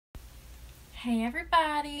Hey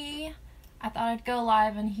everybody! I thought I'd go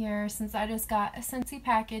live in here since I just got a Scentsy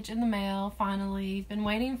package in the mail, finally. Been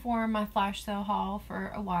waiting for my flash sale haul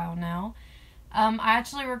for a while now. I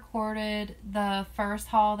actually recorded the first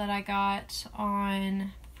haul that I got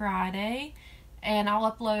on Friday, and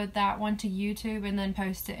I'll upload that one to YouTube and then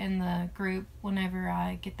post it in the group whenever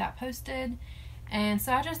I get that posted. And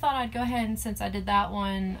so I just thought I'd go ahead, and since I did that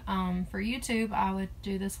one for YouTube, I would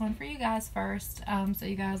do this one for you guys first, so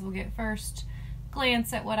you guys will get first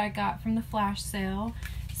glance at what I got from the flash sale.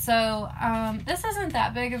 So this isn't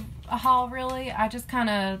that big of a haul really. I just kind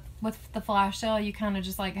of, with the flash sale, you kind of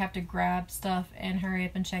just like have to grab stuff and hurry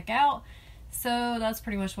up and check out. So that's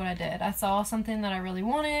pretty much what I did. I saw something that I really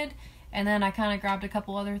wanted, and then I kind of grabbed a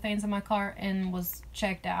couple other things in my cart and was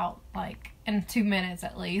checked out like in 2 minutes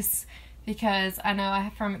at least. Because I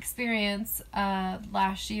know from experience,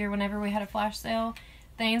 last year whenever we had a flash sale,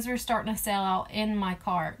 things were starting to sell out in my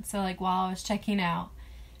cart. So like while I was checking out,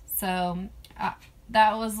 so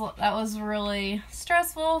that was really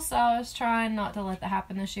stressful. So I was trying not to let that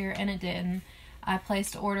happen this year, and it didn't. I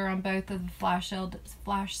placed an order on both of the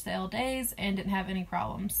flash sale days and didn't have any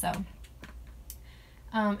problems. So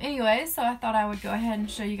anyway, so I thought I would go ahead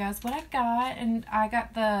and show you guys what I got, and I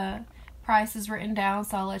got the prices written down,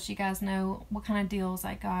 so I'll let you guys know what kind of deals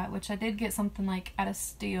I got, which I did get something like at a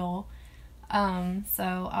steal,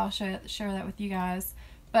 so I'll share that with you guys.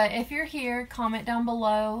 But if you're here, comment down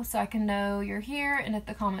below so I can know you're here and if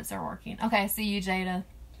the comments are working. Okay, see you, Jada.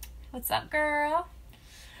 What's up, girl?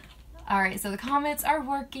 Alright, so the comments are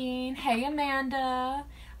working. Hey, Amanda.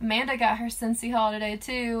 Amanda got her Scentsy haul today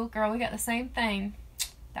too. Girl, we got the same thing.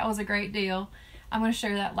 That was a great deal. I'm going to show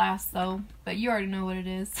you that last though, but you already know what it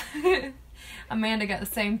is. Amanda got the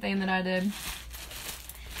same thing that I did.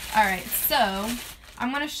 Alright, so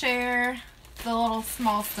I'm going to share the little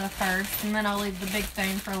small stuff first, and then I'll leave the big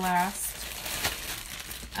thing for last.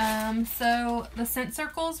 So the scent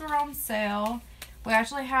circles were on sale. We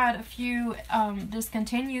actually had a few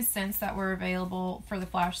discontinued scents that were available for the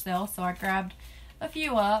flash sale, so I grabbed a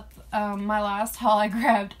few up. My last haul I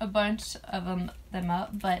grabbed a bunch of them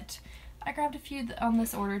up, but I grabbed a few on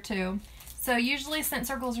this order too. So usually scent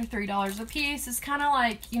circles are $3 a piece. It's kind of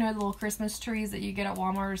like, you know, the little Christmas trees that you get at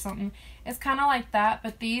Walmart or something. It's kind of like that,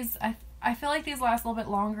 but these, I feel like these last a little bit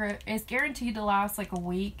longer. It's guaranteed to last like a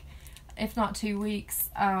week, if not 2 weeks.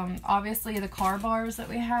 Obviously the car bars that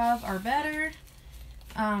we have are better.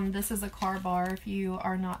 This is a car bar if you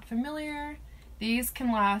are not familiar. These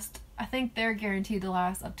can last, I think they're guaranteed to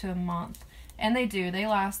last up to a month. And they do. They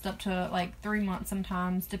last up to like 3 months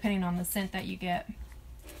sometimes, depending on the scent that you get.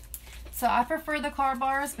 So I prefer the car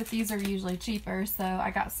bars, but these are usually cheaper. So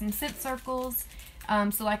I got some scent circles.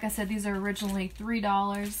 So like I said, these are originally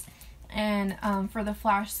 $3. And for the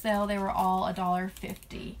flash sale, they were all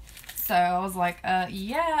 $1.50. So I was like,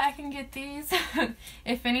 yeah, I can get these.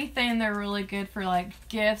 If anything, they're really good for like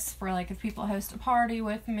gifts, for like if people host a party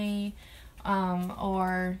with me,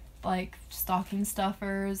 or like stocking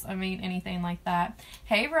stuffers. I mean, anything like that.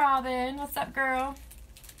 Hey Robin, what's up, girl?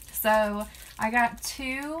 So I got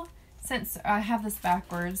two scents. I have this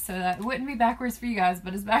backwards, so that it wouldn't be backwards for you guys,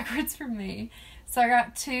 but it's backwards for me. So I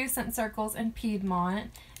got two scent circles in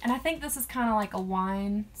Piedmont, and I think this is kind of like a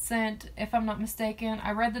wine scent, if I'm not mistaken.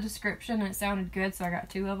 I read the description and it sounded good, so I got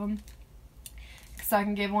two of them, so I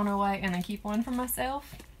can give one away and then keep one for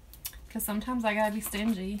myself, because sometimes I gotta be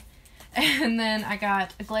stingy. And then I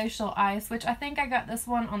got a glacial ice, which I think I got this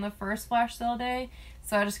one on the first flash sale day.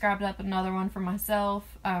 So I just grabbed up another one for myself,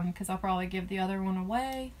 because I'll probably give the other one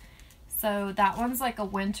away. So that one's like a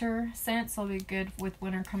winter scent, so it'll be good with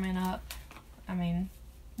winter coming up. I mean,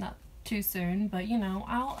 not too soon, but you know,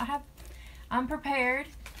 I'm prepared.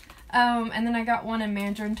 And then I got one in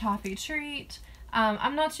Mandarin Toffee Treat.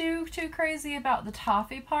 I'm not too crazy about the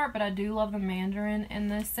toffee part, but I do love the mandarin in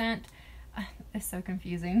this scent. It's so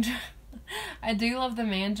confusing. I do love the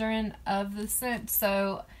mandarin of the scent,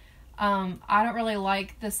 so I don't really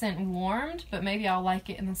like the scent warmed, but maybe I'll like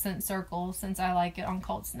it in the scent circle since I like it on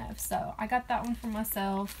cold sniff. So I got that one for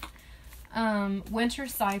myself. Winter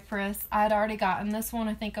cypress. I had already gotten this one,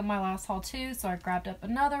 I think, on my last haul too, so I grabbed up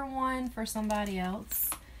another one for somebody else.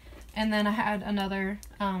 And then I had another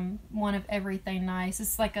one of everything nice.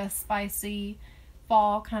 It's like a spicy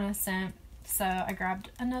fall kind of scent. So I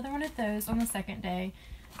grabbed another one of those on the second day.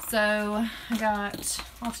 So I got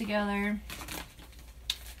altogether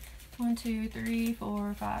 1, 2, 3,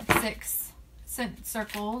 4, 5, 6 scent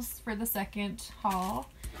circles for the second haul.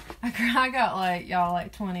 I got like, y'all,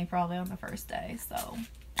 like 20 probably on the first day. So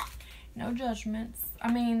no judgments.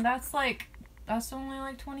 I mean, that's only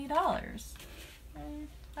like $20.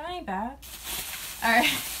 That ain't bad. Alright.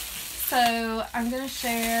 So I'm going to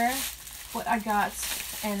share what I got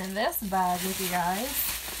in this bag with you guys.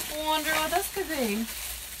 Wonder what this could be.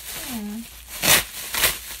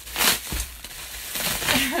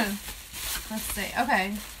 Let's see.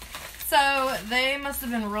 Okay. So they must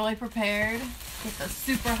have been really prepared with the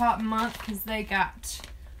super hot month because they got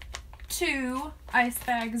 2 ice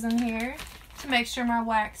bags in here to make sure my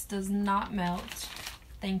wax does not melt.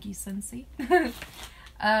 Thank you, Scentsy.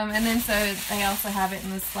 And then so they also have it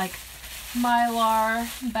in this like Mylar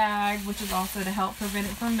bag, which is also to help prevent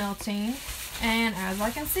it from melting. And as I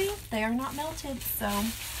can see, they are not melted. So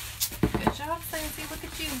good job, Scentsy. Look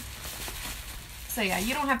at you. So yeah,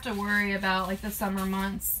 you don't have to worry about like the summer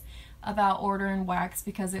months about ordering wax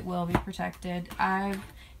because it will be protected. I've,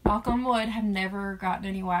 knock on wood, have never gotten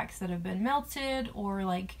any wax that have been melted or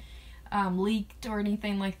like leaked or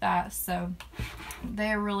anything like that. So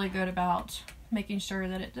they're really good about making sure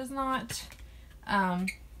that it does not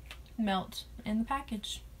melt in the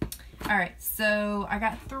package. Alright, so I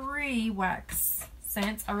got 3 wax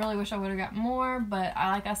scents. I really wish I would have got more, but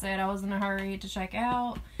like I said, I was in a hurry to check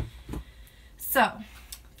out. So,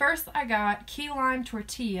 first I got key lime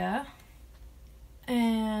tortilla,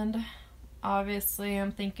 and obviously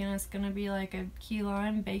I'm thinking it's going to be like a key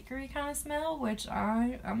lime bakery kind of smell, which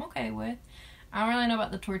I'm okay with. I don't really know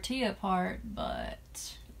about the tortilla part,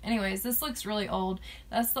 but anyways, this looks really old.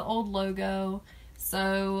 That's the old logo,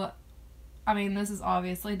 so I mean, this is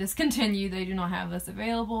obviously discontinued. They do not have this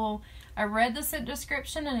available. I read the scent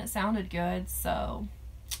description and it sounded good, so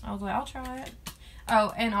I was like, I'll try it.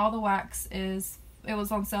 Oh, and all the wax it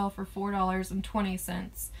was on sale for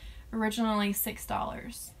 $4.20. Originally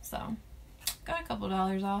 $6. So, got a couple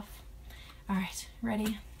dollars off. Alright,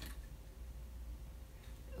 ready?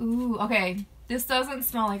 Ooh, okay. This doesn't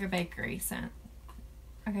smell like a bakery scent.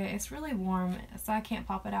 Okay, it's really warm, so I can't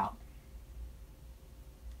pop it out.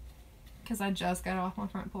 Because I just got it off my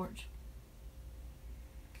front porch.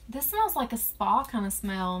 This smells like a spa kind of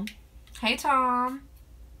smell. Hey, Tom.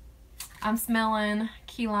 I'm smelling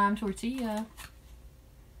key lime tortilla.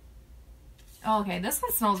 Oh, okay, this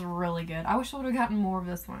one smells really good. I wish I would have gotten more of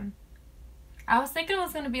this one. I was thinking it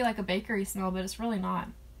was going to be like a bakery smell, but it's really not.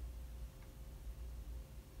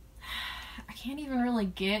 I can't even really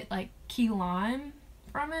get like key lime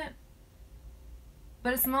from it.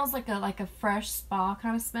 But it smells like a fresh spa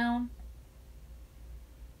kind of smell.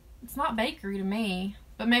 It's not bakery to me.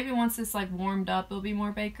 But maybe once it's like warmed up, it'll be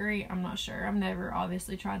more bakery. I'm not sure. I've never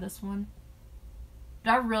obviously tried this one.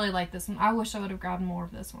 But I really like this one. I wish I would have grabbed more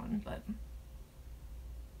of this one. But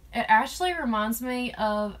it actually reminds me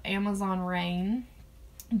of Amazon Rain.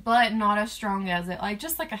 But not as strong as it. Like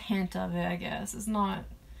just like a hint of it, I guess. It's not...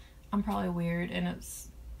 I'm probably weird and it's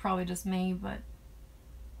probably just me. But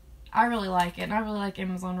I really like it. And I really like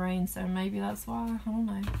Amazon Rain. So maybe that's why. I don't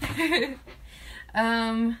know.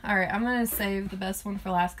 Alright, I'm going to save the best one for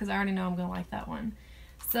last because I already know I'm going to like that one.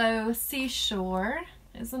 So, Seashore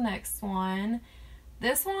is the next one.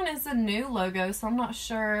 This one is a new logo, so I'm not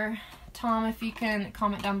sure. Tom, if you can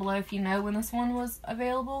comment down below if you know when this one was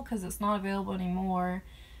available, because it's not available anymore.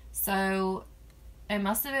 So, it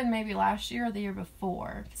must have been maybe last year or the year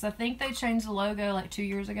before, because I think they changed the logo like 2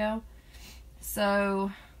 years ago.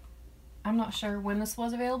 So, I'm not sure when this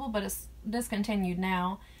was available, but it's discontinued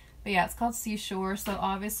now. But yeah, it's called Seashore, so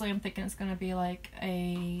obviously I'm thinking it's going to be like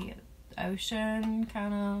a ocean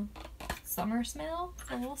kind of summer smell,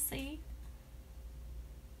 so we'll see.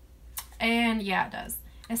 And yeah, it does.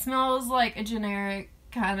 It smells like a generic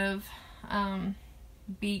kind of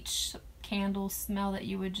beach candle smell that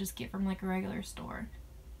you would just get from like a regular store.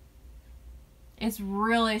 It's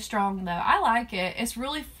really strong though. I like it. It's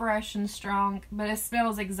really fresh and strong, but it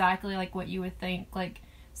smells exactly like what you would think. Like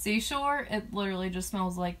Seashore, it literally just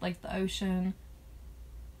smells like the ocean.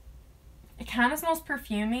 It kind of smells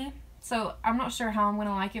perfumey, so I'm not sure how I'm going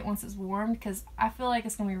to like it once it's warm, because I feel like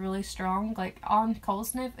it's going to be really strong. Like, on cold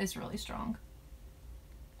sniff, it's really strong.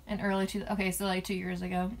 And okay, so like 2 years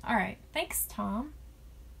ago. Alright, thanks, Tom.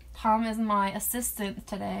 Tom is my assistant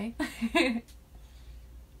today.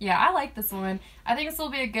 Yeah, I like this one. I think this will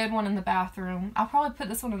be a good one in the bathroom. I'll probably put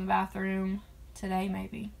this one in the bathroom today,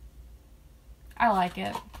 maybe. I like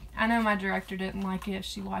it. I know my director didn't like it if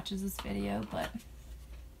she watches this video, but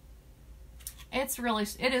it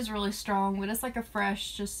is really strong, but it's like a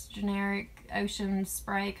fresh, just generic ocean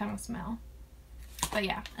spray kind of smell. But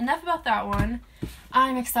yeah, enough about that one.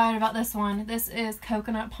 I'm excited about this one. This is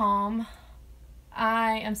Coconut Palm.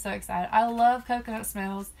 I am so excited. I love coconut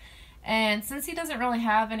smells. And since he doesn't really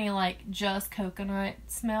have any like just coconut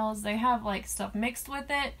smells, they have like stuff mixed with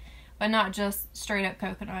it, but not just straight up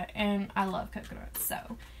coconut, and I love coconut.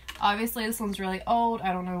 So Obviously, this one's really old.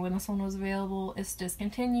 I don't know when this one was available. It's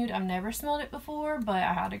discontinued. I've never smelled it before, but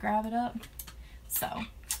I had to grab it up. So,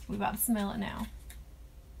 we're about to smell it now.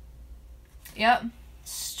 Yep,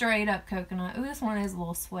 straight up coconut. Ooh, this one is a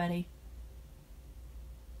little sweaty.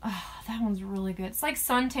 Oh, that one's really good. It's like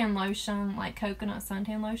suntan lotion, like coconut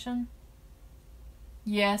suntan lotion.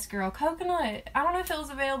 Yes, girl, coconut. I don't know if it was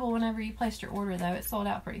available whenever you placed your order, though. It sold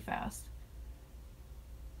out pretty fast.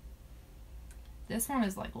 This one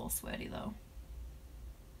is like a little sweaty, though.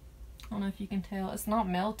 I don't know if you can tell. It's not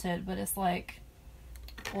melted, but it's like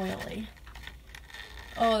oily.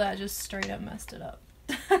 Oh, that just straight up messed it up.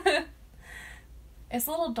 It's a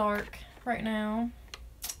little dark right now.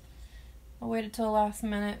 I waited till the last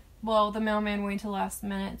minute. Well, the mailman waited till the last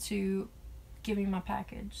minute to give me my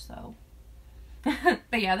package, so.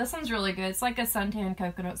 But yeah, this one's really good. It's like a suntan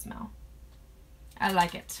coconut smell. I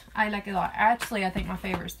like it. I like it a lot. Actually, I think my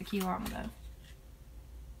favorite is the key lime, though.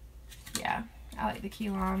 Yeah, I like the key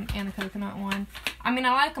lime and the coconut one. I mean,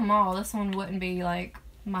 I like them all. This one wouldn't be, like,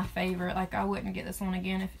 my favorite. Like, I wouldn't get this one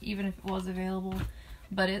again, even if it was available.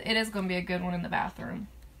 But it is going to be a good one in the bathroom.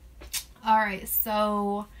 Alright,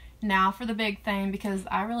 so now for the big thing, because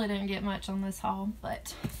I really didn't get much on this haul,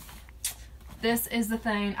 but this is the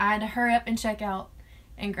thing. I had to hurry up and check out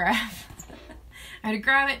and grab. I had to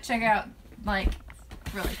grab it, check out, like,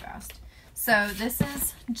 really fast. So this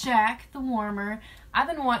is Jack the Warmer. I've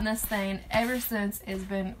been wanting this thing ever since it's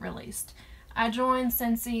been released. I joined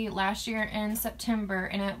Scentsy last year in September,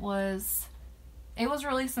 and it was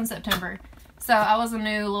released in September. So I was a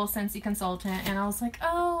new little Scentsy consultant, and I was like,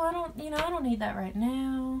 oh, I don't need that right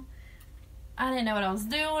now. I didn't know what I was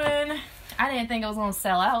doing. I didn't think it was going to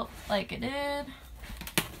sell out like it did,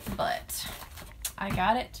 but I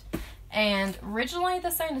got it. And originally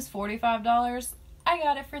the sign is $45. I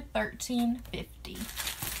got it for $13.50.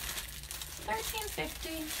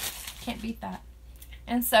 $13.50. Can't beat that.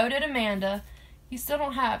 And so did Amanda. You still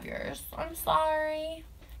don't have yours. I'm sorry.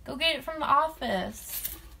 Go get it from the office.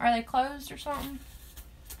 Are they closed or something?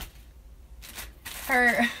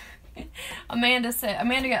 Amanda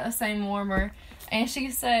got the same warmer, and she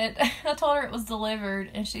said, I told her it was delivered,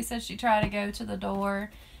 and she said she tried to go to the door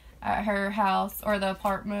at her house, or the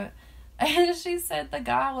apartment, and she said the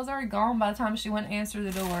guy was already gone by the time she went to answer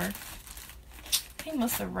the door. He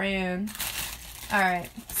must have ran. Alright,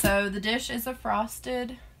 so the dish is a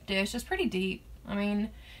frosted dish. It's pretty deep. I mean,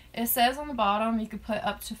 it says on the bottom you could put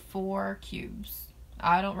up to 4 cubes.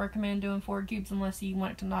 I don't recommend doing 4 cubes unless you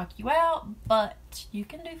want it to knock you out, but you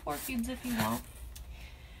can do 4 cubes if you want.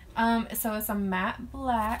 So it's a matte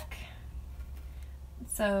black.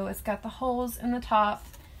 So it's got the holes in the top.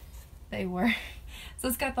 So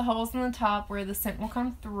it's got the holes in the top where the scent will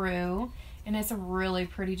come through, and it's a really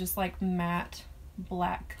pretty, just like matte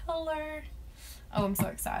black color. Oh, I'm so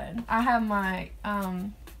excited. I have my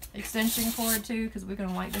extension cord too, because we're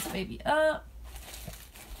gonna light this baby up.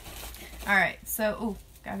 Alright, so, ooh,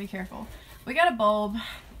 gotta be careful. We got a bulb.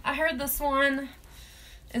 I heard this one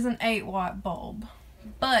is an 8-watt bulb,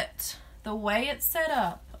 but the way it's set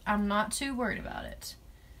up, I'm not too worried about it.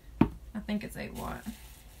 I think it's 8-watt.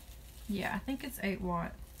 Yeah, I think it's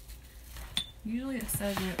 8-watt. Usually it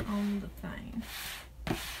says it on the thing.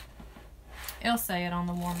 It'll say it on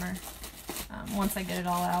the warmer once I get it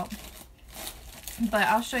all out. But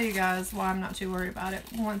I'll show you guys why I'm not too worried about it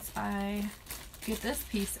once I get this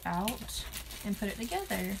piece out and put it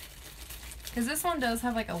together, because this one does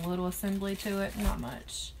have like a little assembly to it, not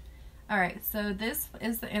much. Alright, so this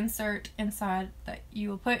is the insert inside that you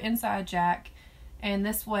will put inside Jack, and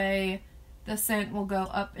this way the scent will go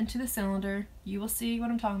up into the cylinder. You will see what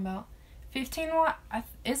I'm talking about. 15 watt,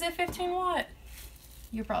 is it 15 watt?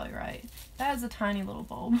 You're probably right. That is a tiny little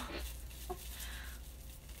bulb.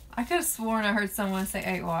 I could have sworn I heard someone say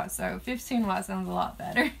 8 watts, so 15 watt sounds a lot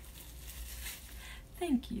better.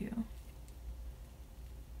 Thank you.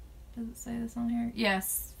 Does it say this on here?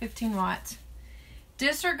 Yes, 15 watt.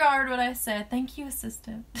 Disregard what I said. Thank you,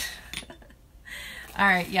 assistant.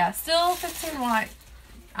 Alright, yeah, still 15 watt.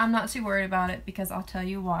 I'm not too worried about it because I'll tell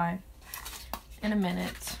you why in a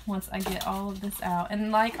minute once I get all of this out.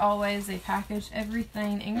 And like always, they package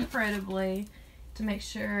everything incredibly to make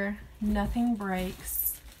sure nothing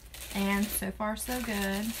breaks. And so far, so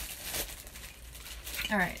good.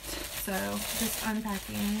 Alright, so just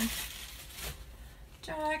unpacking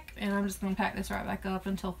Jack, and I'm just going to pack this right back up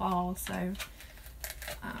until fall, so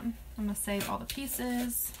I'm going to save all the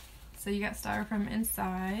pieces. So you got styrofoam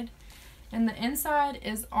inside, and the inside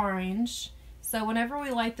is orange, so whenever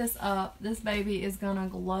we light this up, this baby is going to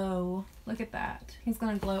glow. Look at that. He's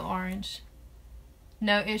going to glow orange.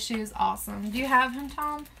 No issues. Awesome. Do you have him,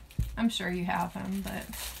 Tom? I'm sure you have him, but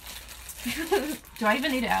Do I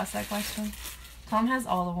even need to ask that question? Tom has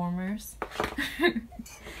all the warmers.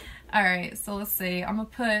 Alright, so let's see. I'm going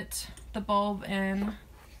to put the bulb in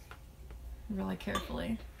really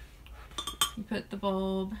carefully. You put the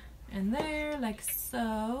bulb in there like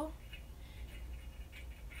so.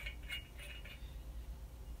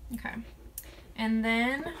 Okay. And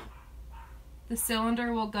then the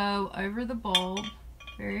cylinder will go over the bulb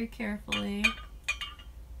very carefully.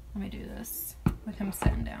 Let me do this with him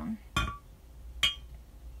sitting down.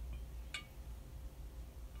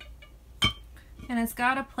 And it's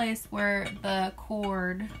got a place where the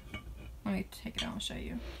cord, let me take it out and show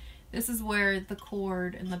you. This is where the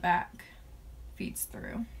cord in the back feeds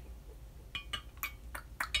through.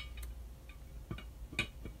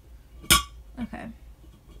 Okay.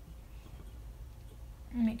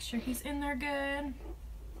 Make sure he's in there good.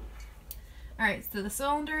 Alright, so the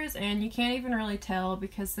cylinder is in. You can't even really tell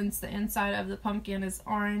because since the inside of the pumpkin is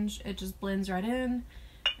orange, it just blends right in.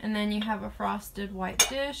 And then you have a frosted white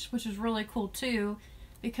dish, which is really cool too,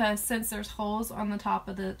 because since there's holes on the top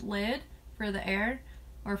of the lid for the air,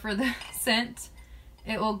 or for the scent,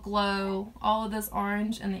 it will glow. All of this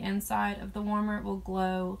orange and the inside of the warmer will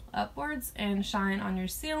glow upwards and shine on your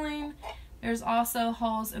ceiling. There's also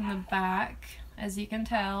holes in the back, as you can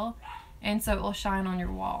tell, and so it will shine on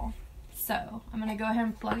your wall. So I'm going to go ahead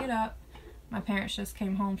and plug it up. My parents just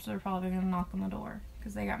came home, so they're probably going to knock on the door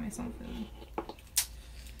because they got me some food.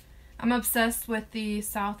 I'm obsessed with the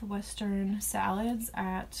Southwestern salads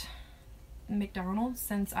at McDonald's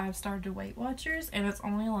since I've started to Weight Watchers, and it's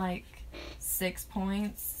only like 6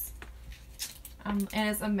 points. And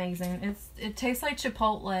it's amazing. It tastes like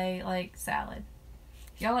Chipotle, like salad.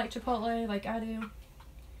 Y'all like Chipotle like I do?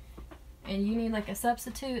 And you need like a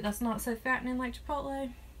substitute that's not so fattening like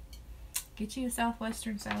Chipotle? Get you a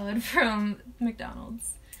Southwestern salad from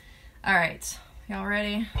McDonald's. Alright, y'all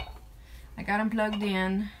ready? I got them plugged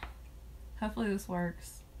in. Hopefully this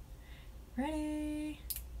works. Ready?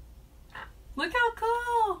 Look how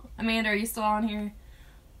cool! Amanda, are you still on here?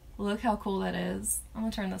 Look how cool that is. I'm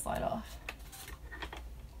gonna turn this light off.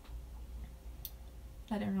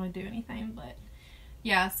 That didn't really do anything, but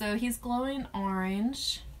yeah, so he's glowing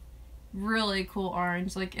orange. Really cool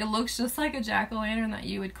orange. Like, it looks just like a jack-o'-lantern that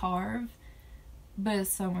you would carve, but it's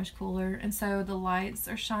so much cooler. And so the lights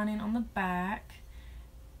are shining on the back.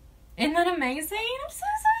 Isn't that amazing? I'm so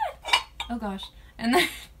excited! Oh gosh. And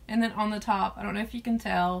then on the top, I don't know if you can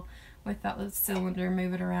tell without the cylinder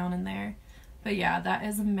moving around in there, but yeah, that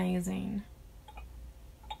is amazing.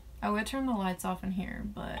 I would turn the lights off in here,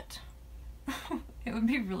 but it would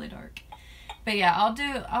be really dark. But yeah,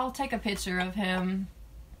 I'll take a picture of him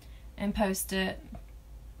and post it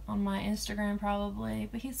on my Instagram probably.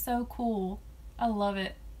 But he's so cool. I love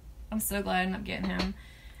it. I'm so glad I ended up getting him.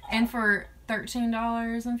 And for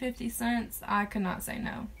 $13.50, I could not say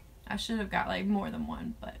no. I should have got like more than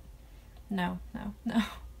one, but no.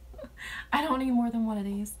 I don't need more than one of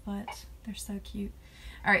these, but they're so cute.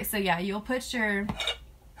 Alright, so yeah, you'll put your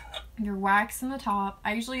wax in the top.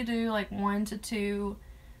 I usually do like 1 to 2.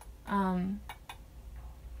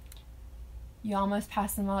 You almost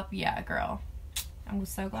passed him up. Yeah, girl. I'm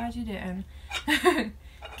so glad you didn't.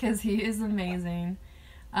 Because he is amazing.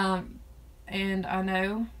 And I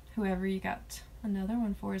know whoever you got another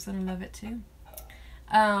one for is going to love it too.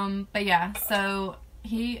 But yeah, so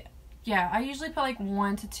I usually put like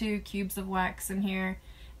 1 to 2 cubes of wax in here.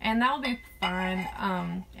 And that will be fine.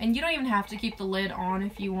 And you don't even have to keep the lid on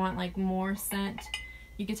if you want like more scent.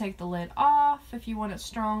 You can take the lid off if you want it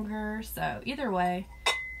stronger. So either way,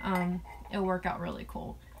 it'll work out really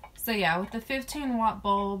cool. So yeah, with the 15-watt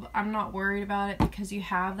bulb, I'm not worried about it because you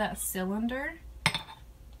have that cylinder.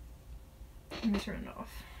 Let me turn it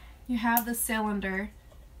off. You have the cylinder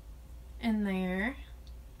in there.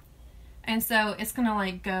 And so it's going to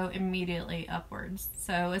like go immediately upwards.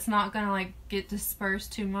 So it's not going to like get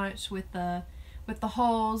dispersed too much with the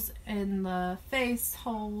holes and the face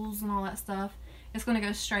holes and all that stuff. It's going to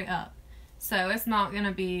go straight up. So it's not going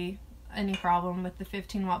to be any problem with the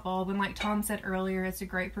 15-watt bulb. And like Tom said earlier, it's a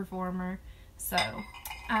great performer. So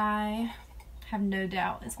I have no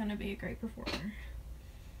doubt it's going to be a great performer.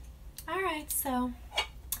 Alright, so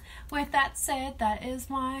with that said, that is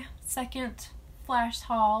my second flash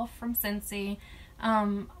haul from Scentsy.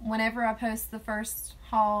 Whenever I post the first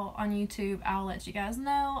haul on YouTube, I'll let you guys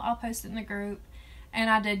know. I'll post it in the group. And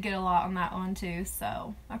I did get a lot on that one too,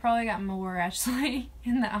 so I probably got more actually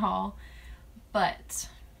in that haul. But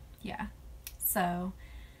yeah, so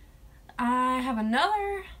I have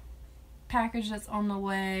another package that's on the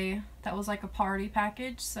way that was like a party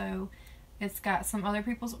package, so it's got some other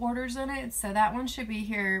people's orders in it, so that one should be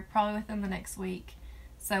here probably within the next week.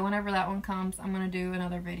 So whenever that one comes, I'm going to do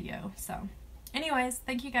another video. So anyways,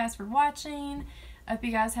 thank you guys for watching. I hope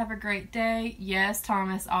you guys have a great day. Yes,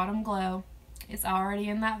 Thomas, Autumn Glow. It's already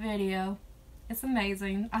in that video. It's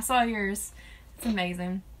amazing. I saw yours. It's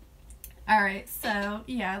amazing. Alright, so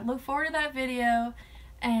yeah, look forward to that video.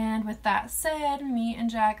 And with that said, me and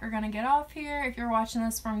Jack are going to get off here. If you're watching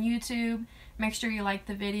this from YouTube, make sure you like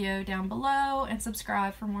the video down below and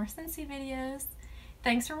subscribe for more Scentsy videos.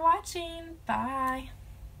 Thanks for watching. Bye.